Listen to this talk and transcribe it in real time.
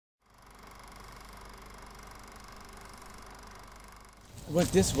Went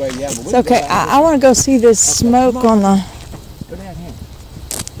this way, yeah. But it's okay. I want to go see this smoke on the... Go down here.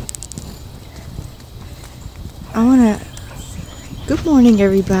 I want to... Good morning,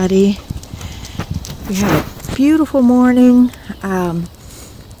 everybody. We had a beautiful morning.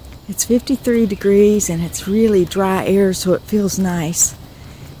 It's 53 degrees and it's really dry air, so it feels nice.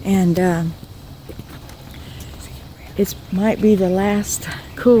 And it might be the last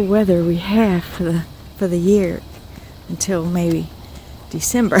cool weather we have for the year until maybe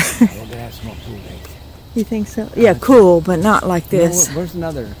December. You think so? Yeah, cool, but not like this. No, where's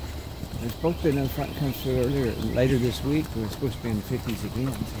another? There's supposed to be another front comes through later this week. We're supposed to be in the 50s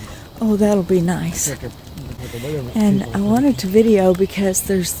again. So. Oh, that'll be nice. And I wanted to video because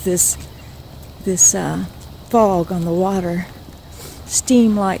there's this fog on the water,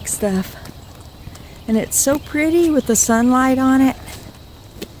 steam-like stuff, and it's so pretty with the sunlight on it.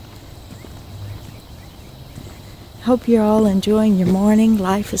 Hope you're all enjoying your morning.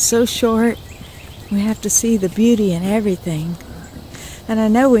 Life is so short. We have to see the beauty in everything. And I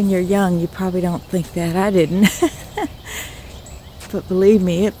know when you're young you probably don't think that. I didn't. But believe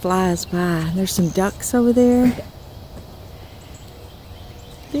me, it flies by. There's some ducks over there.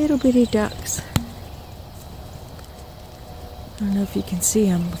 Little bitty ducks. I don't know if you can see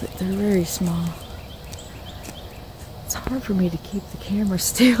them, but they're very small. It's hard for me to keep the camera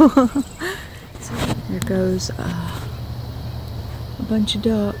still. So there goes a bunch of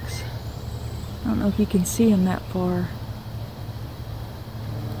ducks. I don't know if you can see them that far.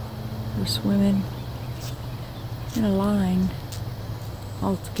 They're swimming in a line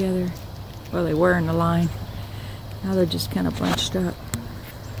all together. Well, they were in a line. Now they're just kind of bunched up.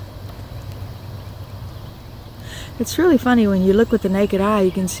 It's really funny when you look with the naked eye,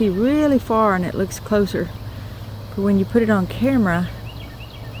 you can see really far and it looks closer. But when you put it on camera,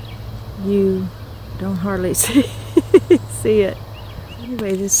 you don't hardly see it.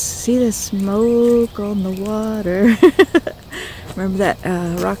 Anyway, see the smoke on the water. Remember that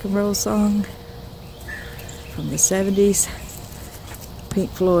rock and roll song from the 70s? Pink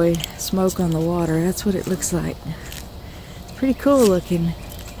Floyd, Smoke on the Water. That's what it looks like. It's pretty cool looking.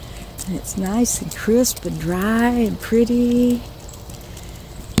 And it's nice and crisp and dry and pretty.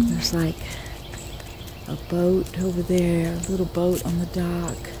 There's like a boat over there, a little boat on the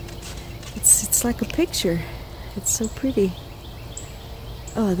dock. It's like a picture. It's so pretty.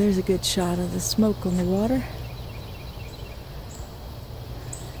 Oh, there's a good shot of the smoke on the water.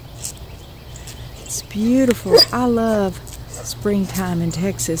 It's beautiful. I love springtime in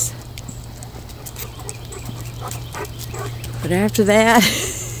Texas. But after that,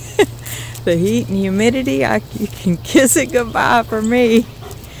 the heat and humidity, you can kiss it goodbye for me.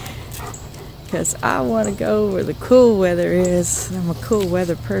 Because I want to go where the cool weather is. I'm a cool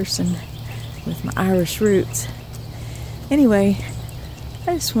weather person with my Irish roots. Anyway,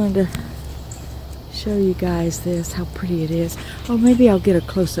 I just wanted to show you guys this, how pretty it is. Oh, maybe I'll get a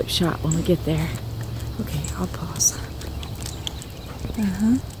close-up shot when we get there. Okay, I'll pause.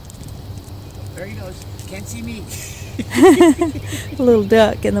 There he goes. Can't see me. A little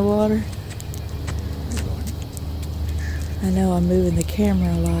duck in the water. I know I'm moving the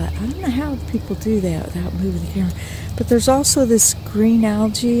camera a lot. I don't know how people do that without moving the camera. But there's also this green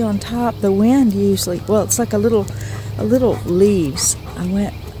algae on top. The wind usually, well, it's like a little leaves.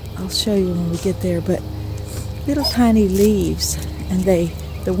 I'll show you when we get there, but little tiny leaves, and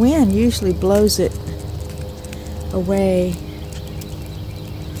the wind usually blows it away.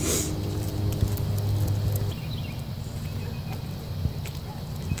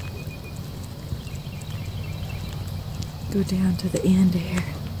 Go down to the end here.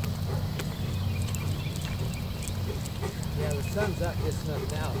 Yeah, the sun's up just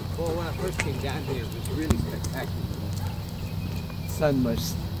enough now. Boy, when I first came down here, it was really spectacular. The sun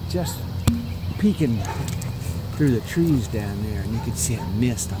was just peeking through the trees down there, and you could see a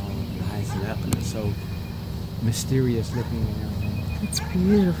mist all rising up, and it's so mysterious looking and everything. It's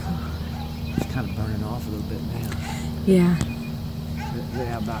beautiful. It's kind of burning off a little bit now. Yeah.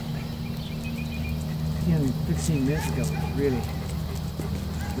 Yeah, about 15 minutes ago, it was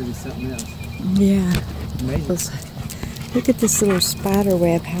really something else. Yeah. Amazing. Look at this little spider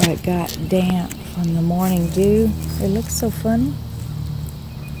web, how it got damp from the morning dew. It looks so funny.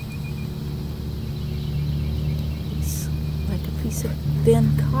 It's like a piece of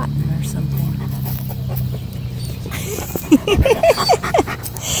thin cotton or something.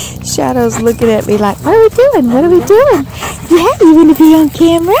 Shadow's looking at me like, what are we doing? What are we doing? Yeah, you want to be on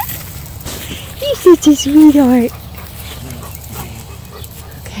camera? You're such a sweetheart.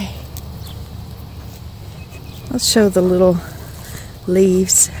 Okay. I'll show the little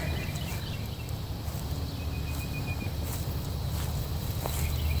leaves.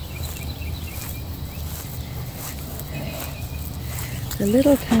 The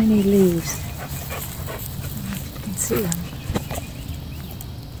little tiny leaves. You can see them.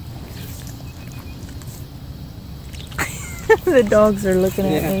 The dogs are looking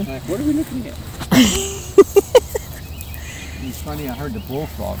at me. Like, what are we looking at? It's funny, I heard the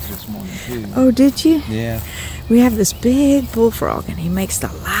bullfrogs this morning too. Oh, did you? Yeah. We have this big bullfrog, and he makes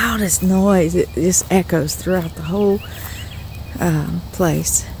the loudest noise. It just echoes throughout the whole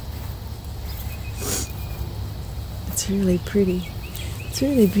place. It's really pretty. It's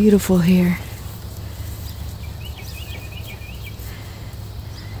really beautiful here.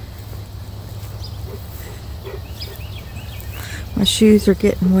 My shoes are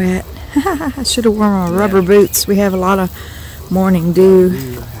getting wet. I should have worn my rubber boots. We have a lot of morning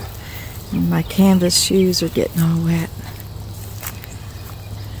dew. And my canvas shoes are getting all wet.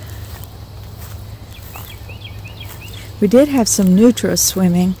 We did have some nutria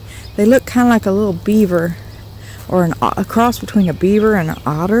swimming. They look kind of like a little beaver, or a cross between a beaver and an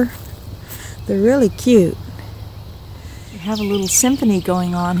otter. They're really cute. We have a little symphony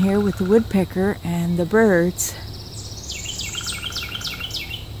going on here with the woodpecker and the birds.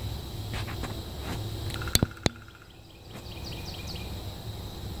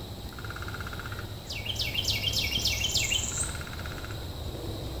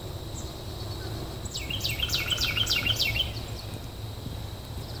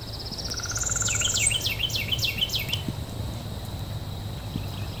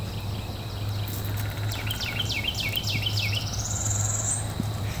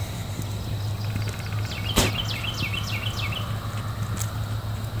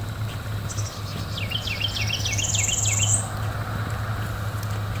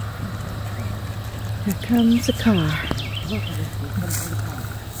 Here comes a car.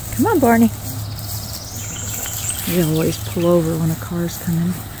 Come on, Barney. We always pull over when a car's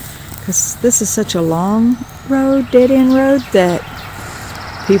coming, because this is such a long road, dead-end road, that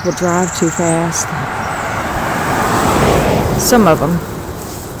people drive too fast. Some of them.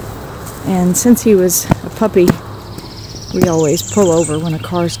 And since he was a puppy, we always pull over when a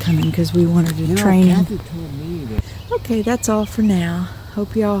car's coming because we wanted to train him. Okay, that's all for now.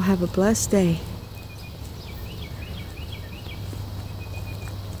 Hope you all have a blessed day.